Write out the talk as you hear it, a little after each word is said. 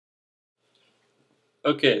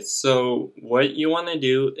Okay, so what you want to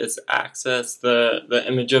do is access the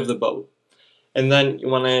image of the bubble. And then you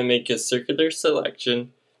want to make a circular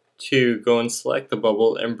selection to go and select the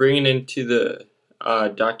bubble and bring it into the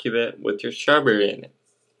document with your strawberry in it.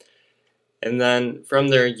 And then from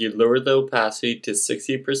there you lower the opacity to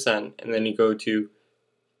 60% and then you go to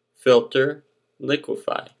Filter,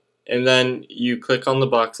 Liquify. And then you click on the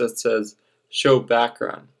box that says Show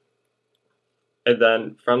Background. And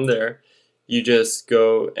then from there you just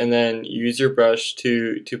go and then use your brush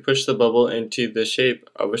to push the bubble into the shape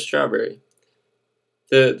of a strawberry.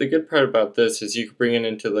 The good part about this is you can bring it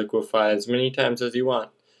into Liquify as many times as you want,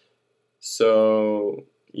 so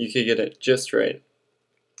you can get it just right.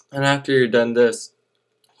 And after you're done this,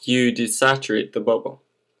 you desaturate the bubble,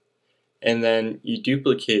 and then you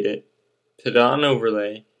duplicate it, put it on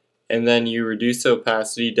overlay, and then you reduce the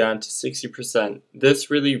opacity down to 60%.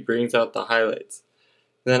 This really brings out the highlights.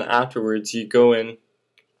 And then afterwards you go in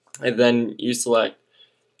and then you select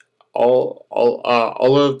all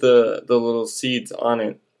of the little seeds on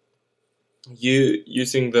it. You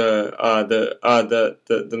using the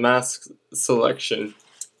mask selection,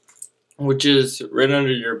 which is right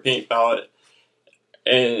under your paint palette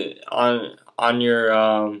and on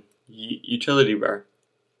your utility bar.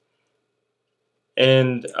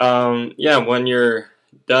 And yeah, when you're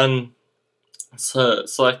done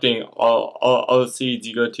selecting all the seeds,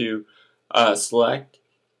 you go to select,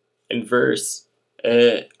 inverse,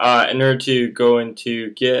 in order to go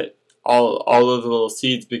into get all of the little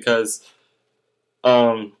seeds, because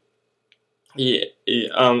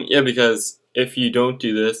because if you don't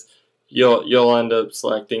do this, you'll end up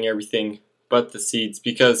selecting everything but the seeds,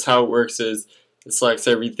 because how it works is it selects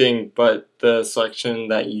everything but the selection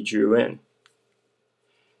that you drew in.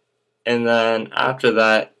 And then after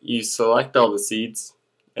that you select all the seeds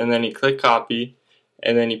and then you click copy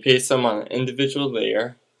and then you paste them on an individual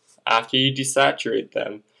layer after you desaturate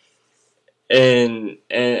them, and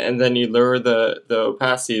then you lower the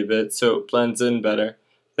opacity a bit so it blends in better.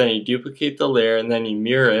 Then you duplicate the layer and then you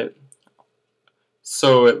mirror it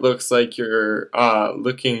so it looks like you're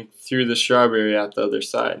looking through the strawberry at the other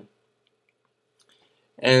side.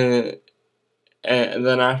 And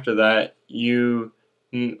then after that you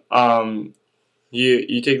you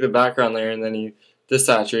take the background layer and then you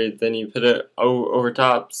desaturate, then you put it over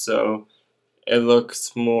top so it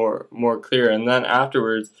looks more clear. And then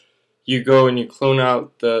afterwards you go and you clone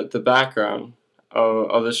out the background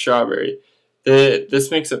of the strawberry.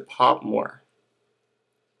 This makes it pop more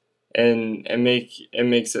and it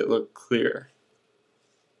makes it look clear.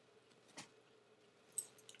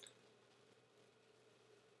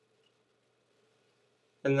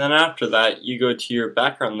 And then after that you go to your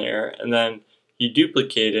background layer and then you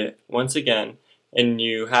duplicate it once again, and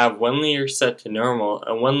you have one layer set to normal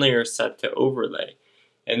and one layer set to overlay,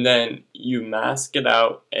 and then you mask it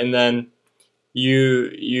out, and then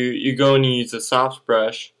you go and you use a soft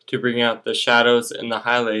brush to bring out the shadows and the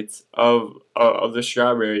highlights of the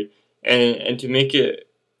strawberry, and to make it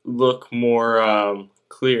look more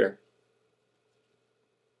clear.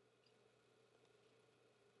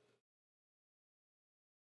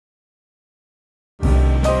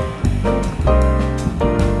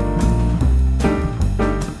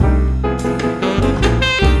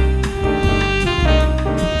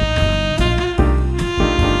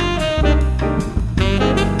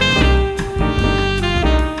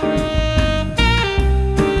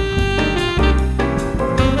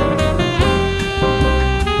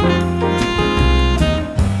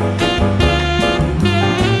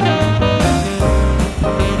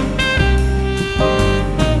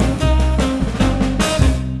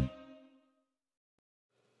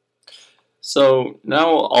 So now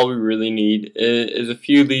all we really need is a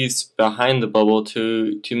few leaves behind the bubble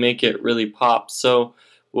to make it really pop. So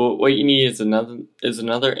what you need is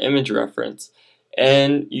another image reference,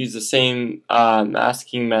 and use the same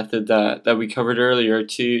masking method that we covered earlier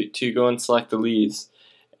to go and select the leaves.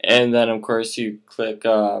 And then of course you click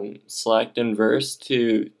select inverse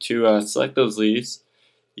to select those leaves.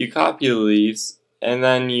 You copy the leaves and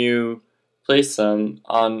then you place them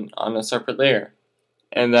on a separate layer.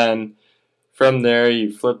 And then from there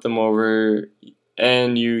you flip them over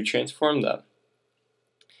and you transform them.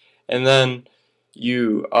 And then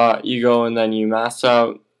you go and then you mask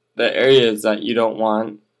out the areas that you don't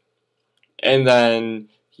want, and then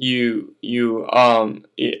you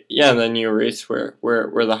then you erase where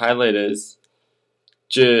the highlight is,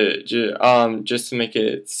 just to make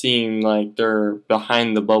it seem like they're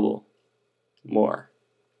behind the bubble more.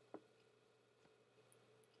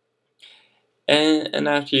 And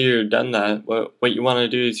after you're done that, what you want to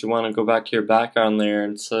do is you want to go back to your background layer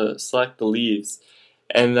and select the leaves.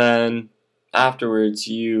 and then afterwards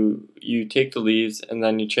you take the leaves and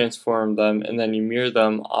then you transform them and then you mirror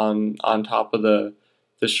them on top of the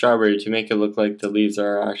strawberry to make it look like the leaves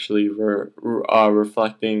are actually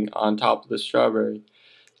reflecting on top of the strawberry.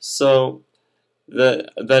 So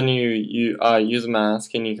then you use a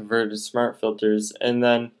mask and you convert it to smart filters, and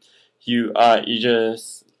then you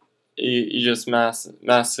just mask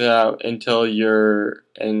it out until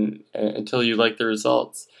until you like the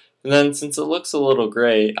results. And then since it looks a little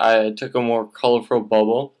gray, I took a more colorful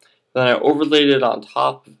bubble, then I overlaid it on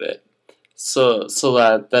top of it, so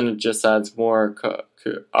that then it just adds more color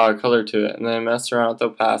to it. And then I messed around with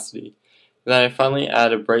opacity. And then I finally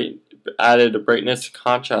added a brightness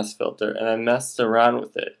contrast filter, and I messed around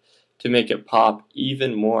with it to make it pop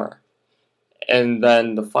even more. And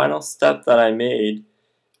then the final step that I made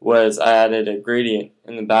was I added a gradient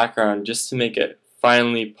in the background just to make it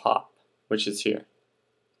finally pop, which is here.